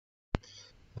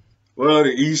Well, the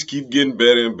East keep getting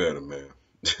better and better, man.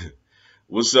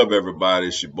 What's up, everybody?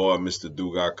 It's your boy, Mr.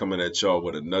 Dugai, coming at y'all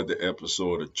with another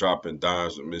episode of Dropping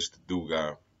Dimes with Mr.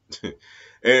 Dugai.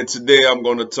 And today I'm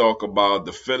going to talk about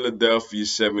the Philadelphia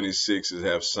 76ers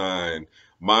have signed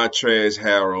Montrezl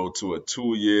Harrell to a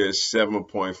 2-year,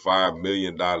 $7.5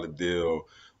 million deal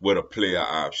with a player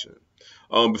option.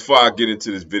 Before I get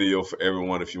into this video, for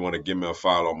everyone, if you want to give me a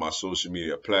follow on my social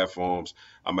media platforms,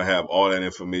 I'm going to have all that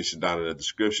information down in the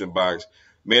description box.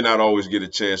 May not always get a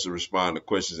chance to respond to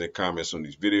questions and comments on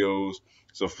these videos,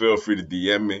 so feel free to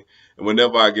DM me. And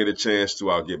whenever I get a chance to,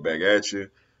 I'll get back at you.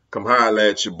 Come holler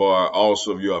at your boy.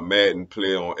 Also, if you're a Madden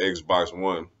player on Xbox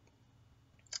One,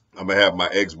 I'm going to have my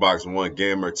Xbox One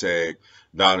gamer tag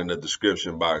down in the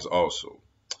description box also.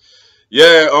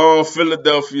 Yeah,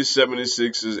 Philadelphia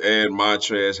 76ers add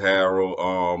Montrezl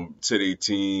Harrell to their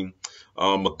team.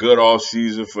 A good off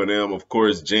season for them. Of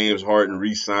course, James Harden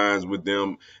re-signs with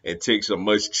them and takes a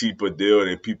much cheaper deal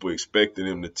than people expected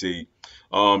him to take.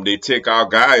 They take our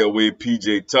guy away,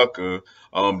 PJ Tucker.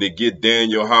 They get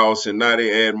Daniel House, and now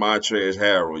they add Montrezl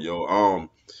Harrell, yo.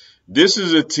 This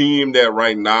is a team that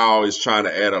right now is trying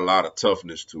to add a lot of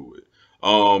toughness to it.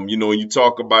 When you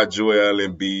talk about Joel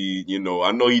Embiid,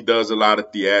 I know he does a lot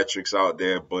of theatrics out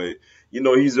there, but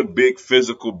he's a big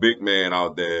physical big man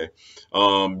out there.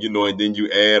 And then you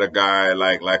add a guy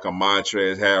like a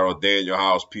Montrezl Harrell, Daniel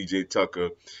House, PJ Tucker.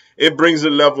 It brings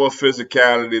a level of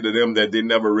physicality to them that they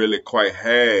never really quite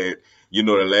had, the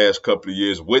last couple of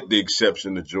years, with the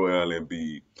exception of Joel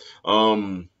Embiid.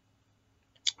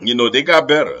 They got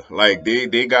better. Like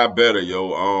they got better,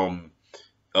 yo.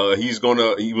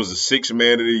 He was a sixth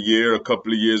man of the year a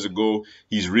couple of years ago.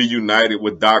 He's reunited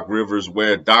with Doc Rivers,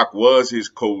 where Doc was his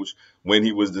coach when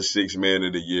he was the sixth man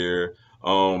of the year.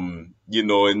 And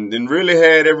really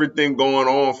had everything going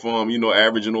on for him,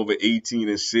 averaging over 18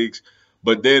 and 6.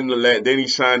 But then he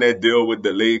signed that deal with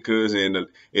the Lakers, and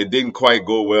it didn't quite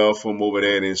go well for him over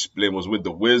there. And split was with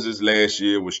the Wizards last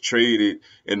year, was traded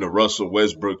in the Russell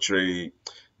Westbrook trade.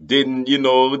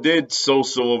 Did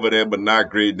so-so over there, but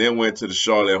not great. Then went to the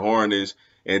Charlotte Hornets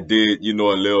and did, a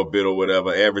little bit or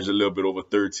whatever, averaged a little bit over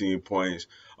 13 points.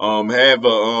 Have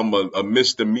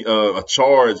a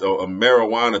charge, a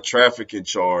marijuana trafficking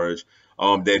charge,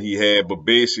 that he had. But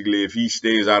basically, if he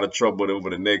stays out of trouble over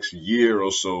the next year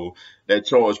or so, that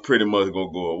charge pretty much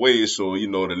gonna go away. So,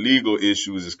 the legal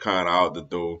issues is kind of out the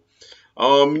door.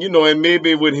 And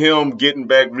maybe with him getting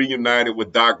back reunited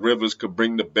with Doc Rivers could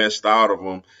bring the best out of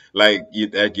him, like you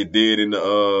did in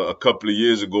a couple of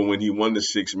years ago when he won the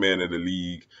sixth man of the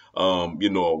league,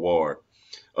 award.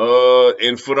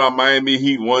 And for the Miami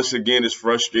Heat, once again, it's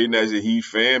frustrating as a Heat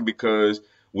fan because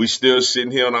we still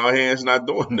sitting here on our hands not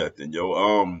doing nothing,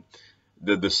 yo.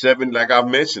 Like I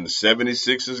mentioned, the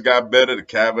 76ers got better, the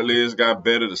Cavaliers got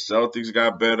better, the Celtics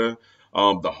got better,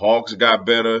 the Hawks got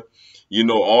better.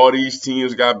 All these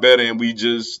teams got better, and we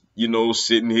just,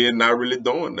 sitting here not really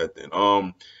doing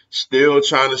nothing. Still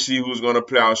trying to see who's gonna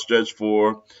play our stretch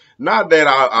for. Not that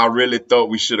I really thought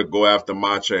we should have go after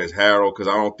Montrezl Harrell, because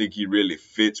I don't think he really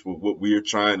fits with what we're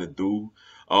trying to do.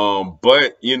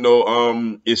 But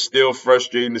it's still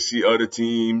frustrating to see other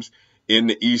teams in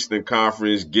the Eastern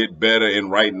Conference get better. And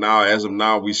right now, as of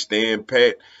now, we stand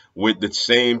pat with the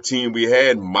same team we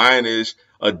had, minus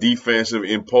a defensive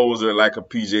imposer like a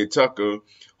PJ Tucker,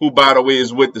 who, by the way,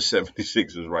 is with the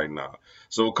 76ers right now.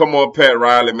 So come on, Pat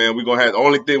Riley, man. We're gonna have the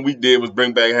only thing we did was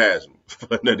bring back Haslam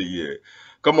for another year.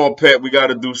 Come on, Pat. We got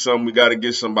to do something. We got to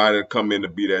get somebody to come in to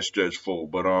be that stretch four.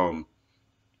 But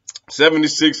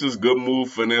 76ers, good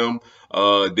move for them.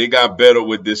 They got better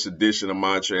with this addition of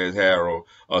Montrezl Harrell,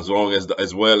 as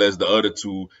well as the other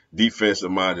two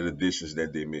defensive-minded additions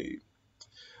that they made.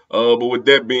 But with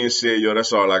that being said, yo,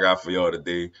 that's all I got for y'all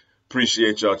today.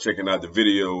 Appreciate y'all checking out the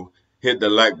video. Hit the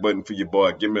like button for your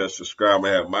boy. Give me a subscribe. I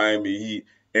have Miami Heat,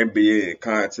 NBA, and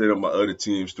content on my other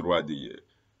teams throughout the year.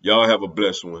 Y'all have a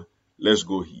blessed one. Let's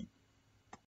go Heat.